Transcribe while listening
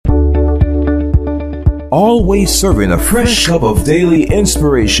always serving a fresh cup of daily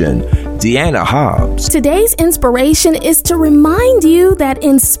inspiration, Deanna Hobbs. Today's inspiration is to remind you that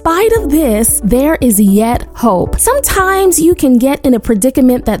in spite of this, there is yet hope. Sometimes you can get in a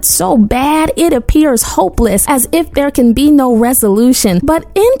predicament that's so bad it appears hopeless, as if there can be no resolution. But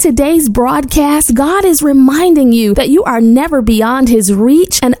in today's broadcast, God is reminding you that you are never beyond His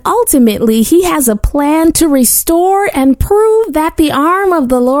reach, and ultimately He has a plan to restore and prove that the arm of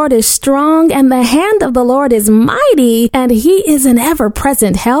the Lord is strong and the hand of the Lord is mighty, and He is an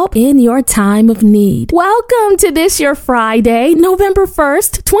ever-present help in your time of need. Welcome to this, your Friday, November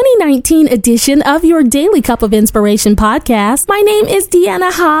 1st, 2019 edition of your Daily Cup of Inspiration podcast. My name is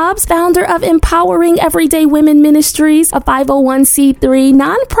Deanna Hobbs, founder of Empowering Everyday Women Ministries, a 501c3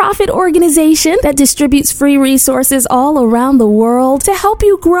 nonprofit organization that distributes free resources all around the world to help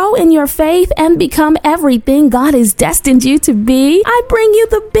you grow in your faith and become everything God has destined you to be. I bring you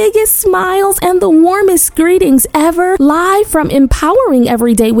the biggest smiles and the warmest greetings ever, live from Empowering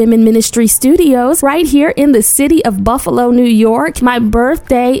Everyday Women Ministry Studios right here in the city of Buffalo, New York. My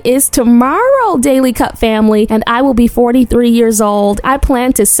birthday is tomorrow, Daily Cup family, and I will be 43 years old. I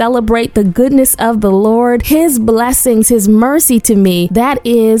plan to celebrate the goodness of the Lord, His blessings, His mercy to me. That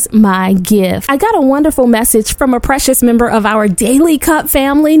is my gift. I got a wonderful message from a precious member of our Daily Cup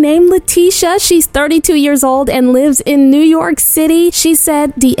family named Letitia. She's 32 years old and lives in New York City. She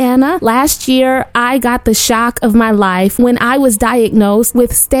said, Deanna, last year I got the shock of my life when I was diagnosed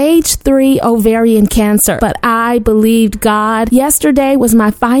with stage 3 ovarian cancer, but I believed God. Yesterday was my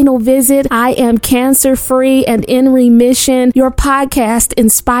final visit. I am cancer free and in remission. Your podcast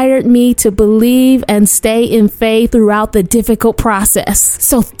inspired me to believe and stay in faith throughout the difficult process.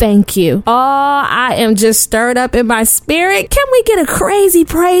 So thank you. Oh, I am just stirred up in my spirit. Can we get a crazy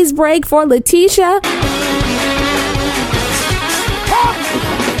praise break for Letitia?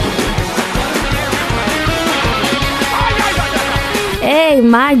 Hey,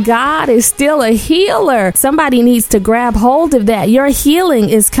 my God is still a healer. Somebody needs to grab hold of that. Your healing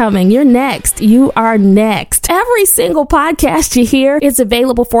is coming. You're next. You are next. Every single podcast you hear is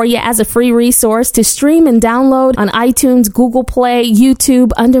available for you as a free resource to stream and download on iTunes, Google Play,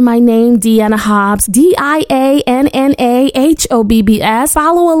 YouTube under my name, Deanna Hobbs, DIANNAHOBBS.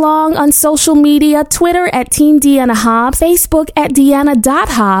 Follow along on social media, Twitter at Team Deanna Hobbs, Facebook at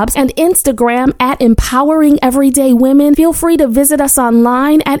Deanna.Hobbs, and Instagram at Empowering Everyday Women. Feel free to visit us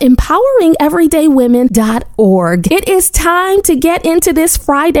online at empoweringeverydaywomen.org. It is time to get into this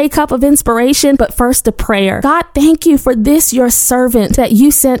Friday cup of inspiration, but first a prayer. God, thank you for this, your servant that you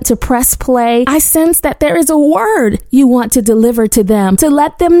sent to press play. I sense that there is a word you want to deliver to them, to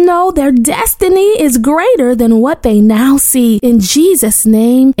let them know their destiny is greater than what they now see. In Jesus'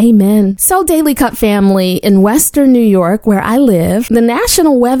 name, amen. So, Daily Cup family, in Western New York, where I live, the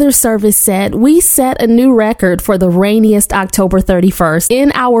National Weather Service said we set a new record for the rainiest October 31st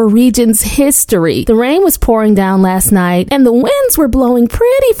in our region's history. The rain was pouring down last night, and the winds were blowing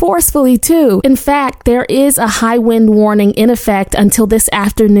pretty forcefully too. In fact, there is a high wind warning in effect until this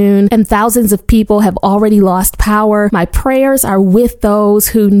afternoon, and thousands of people have already lost power. My prayers are with those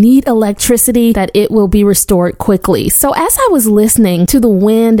who need electricity, that it will be restored quickly. So as I was listening to the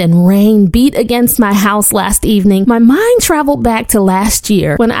wind and rain beat against my house last evening, my mind traveled back to last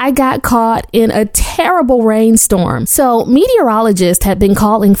year when I got caught in a terrible rainstorm. So meteorologists had been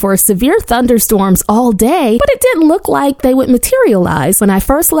calling for severe thunderstorms all day, but it didn't look like they would materialize. When I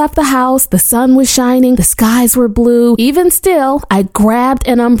first left the house, the sun was shining, the skies were blue. Even still, I grabbed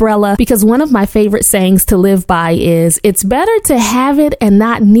an umbrella because one of my favorite sayings to live by is, it's better to have it and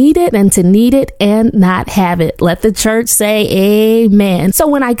not need it than to need it and not have it. Let the church say amen. So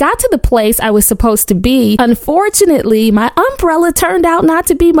when I got to the place I was supposed to be, unfortunately, my umbrella turned out not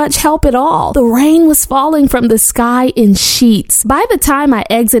to be much help at all. The rain was falling from the sky in sheets. By the time I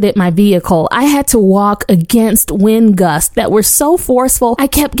exited my vehicle, I had to walk against wind gusts that were so forceful, I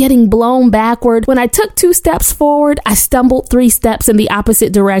kept getting blown backward. When I took 2 steps forward, I stumbled 3 steps in the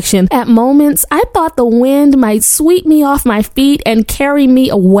opposite direction. At moments, I thought the wind might sweep me off my feet and carry me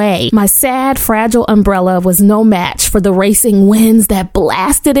away. My sad, fragile umbrella was no match for the racing winds that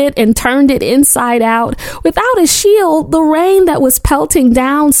blasted it and turned it inside out. Without a shield, the rain that was pelting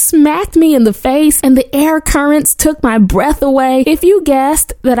down smacked me in the face, and the air currents took my breath away. If you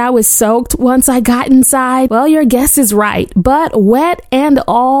guessed that I was soaked once I got inside, well, your guess is right. But wet and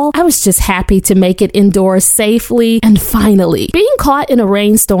all, I was just happy to make it indoors safely. And finally, being caught in a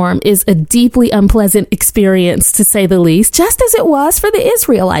rainstorm is a deeply unpleasant experience, to say the least, just as it was for the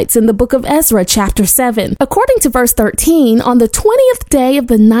Israelites in the book of Ezra, chapter 7. According to verse 13, on the 20th day of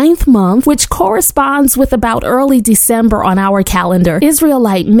the 9th month, which corresponds with about early December on our calendar,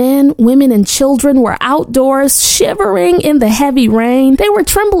 Israelite men, women, and children children were outdoors shivering in the heavy rain. They were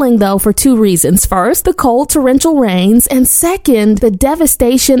trembling, though, for two reasons. First, the cold torrential rains, and second, the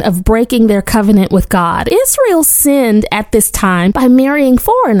devastation of breaking their covenant with God. Israel sinned at this time by marrying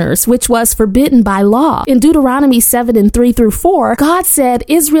foreigners, which was forbidden by law. In Deuteronomy 7:3-4, God said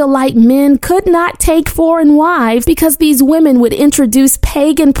Israelite men could not take foreign wives because these women would introduce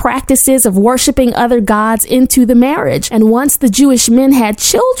pagan practices of worshiping other gods into the marriage. And once the Jewish men had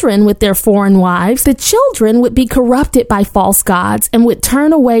children with their foreign wives, the children would be corrupted by false gods and would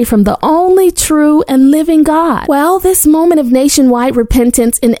turn away from the only true and living God. Well, this moment of nationwide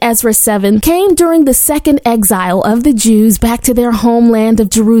repentance in Ezra 7 came during the second exile of the Jews back to their homeland of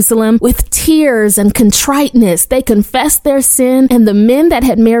Jerusalem. With tears and contriteness, they confessed their sin, and the men that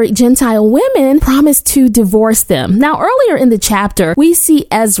had married Gentile women promised to divorce them. Now, earlier in the chapter, we see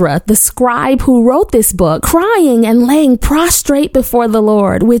Ezra, the scribe who wrote this book, crying and laying prostrate before the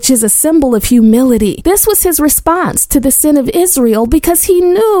Lord, which is a symbol of humility. This was his response to the sin of Israel because he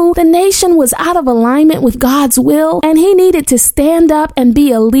knew the nation was out of alignment with God's will, and he needed to stand up and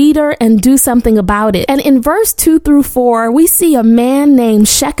be a leader and do something about it. And in verse 2-4, we see a man named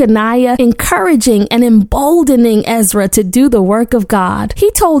Shechaniah encouraging and emboldening Ezra to do the work of God.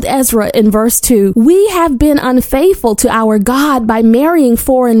 He told Ezra in verse 2, "We have been unfaithful to our God by marrying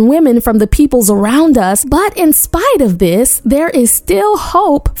foreign women from the peoples around us, but in spite of this, there is still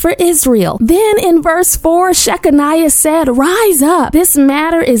hope for Israel." Then in verse 4, Shechaniah said, "Rise up. This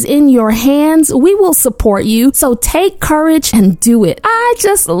matter is in your hands. We will support you. So take courage and do it." I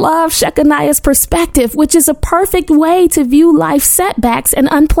just love Shechaniah's perspective, which is a perfect way to view life setbacks and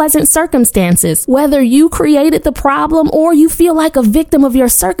unpleasant circumstances. Whether you created the problem or you feel like a victim of your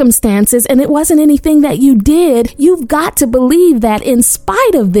circumstances and it wasn't anything that you did, you've got to believe that in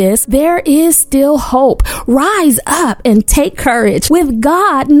spite of this, there is still hope. Rise up and take courage. With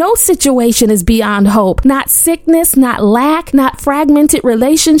God, no situation is beyond hope. Not sickness, not lack, not fragmented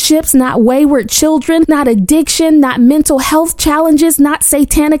relationships, not wayward children, not addiction, not mental health challenges, not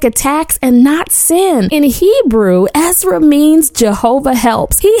satanic attacks, and not sin. In Hebrew, Ezra means Jehovah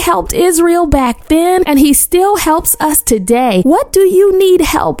helps. He helped Israel back then, and he still helps us today. What do you need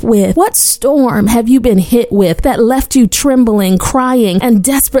help with? What storm have you been hit with that left you trembling, crying, and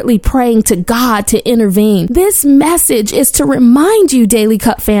desperately praying to God to intervene? This message is to remind you, Daily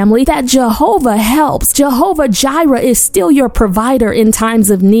Cup family, that Jehovah helps. Jehovah Jireh is still your provider in times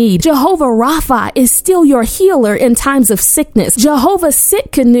of need. Jehovah Rapha is still your healer in times of sickness. Jehovah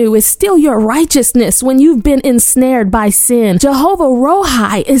Sitkanu is still your righteousness when you've been ensnared by sin. Jehovah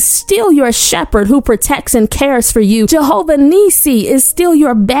Rohi is still your shepherd who protects and cares for you. Jehovah Nisi is still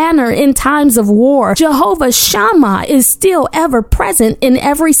your banner in times of war. Jehovah Shammah is still ever present in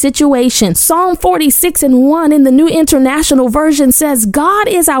every situation. Psalm 46:1 in the New International Version says, "God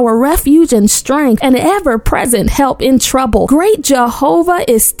is our refuge and strength, an ever-present help in trouble." Great Jehovah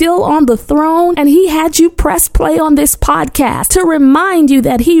is still on the throne, and he had you press play on this podcast to remind you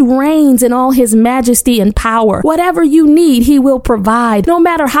that he reigns in all his majesty and power. Whatever you need, he will provide. No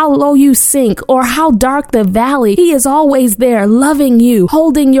matter how low you sink or how dark the valley, he is always there, loving you,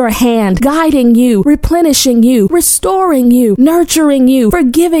 holding your hand, guiding you, replenishing you, restoring you, nurturing you,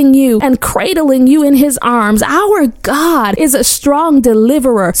 forgiving you, and cradling you in his arms. Our God is a strong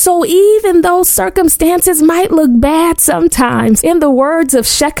deliverer. So even though circumstances might look bad sometimes, in the words of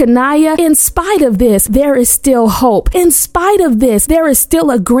Shechaniah, in spite of this, there is still hope. In spite of this, there is still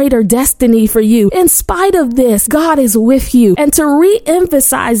a greater destiny for you. In spite of this, God is with you. And to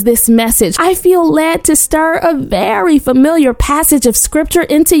re-emphasize this message, I feel led to stir a very familiar passage of scripture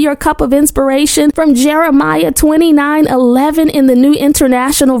into your cup of inspiration from Jeremiah 29:11 in the New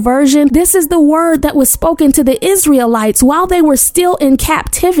International Version. This is the word that was spoken to the Israelites while they were still in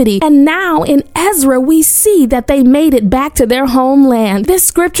captivity. And now in Ezra, we see that they made it back to their homeland. This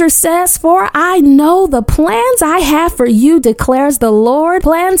scripture says, "For I know the plans I have for you, declares the Lord,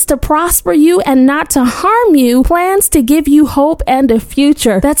 plans to prosper you and not to harm you, plans to give you hope and a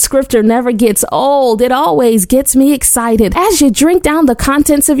future." That scripture never gets old. It always gets me excited. As you drink down the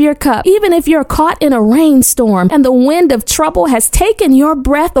contents of your cup, even if you're caught in a rainstorm and the wind of trouble has taken your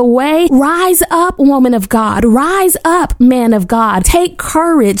breath away, rise up, woman of God. Rise up, man of God. Take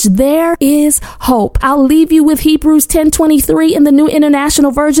courage. There is hope. I'll leave you with Hebrews 10:23 in the New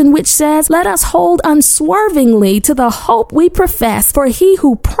International Version, which says, "Let us hold unswervingly to the hope we profess, for he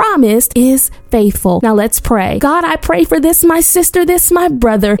who promised is faithful." Now let's pray. God, I pray for this, my sister, this, my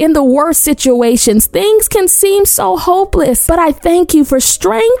brother. In the worst situations, things can seem so hopeless, but I thank you for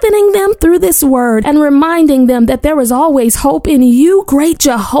strengthening them through this word and reminding them that there is always hope in you, great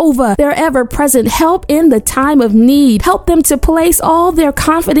Jehovah, their ever-present help in the time of need. Help them to place all their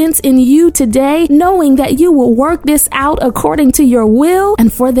confidence confidence in you today, knowing that you will work this out according to your will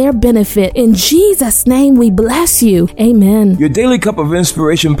and for their benefit. In Jesus' name, we bless you. Amen. Your Daily Cup of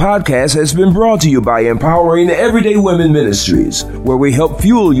Inspiration podcast has been brought to you by Empowering Everyday Women Ministries, where we help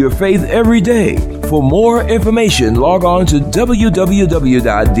fuel your faith every day. For more information, log on to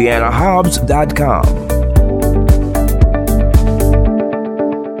www.deannahobbs.com.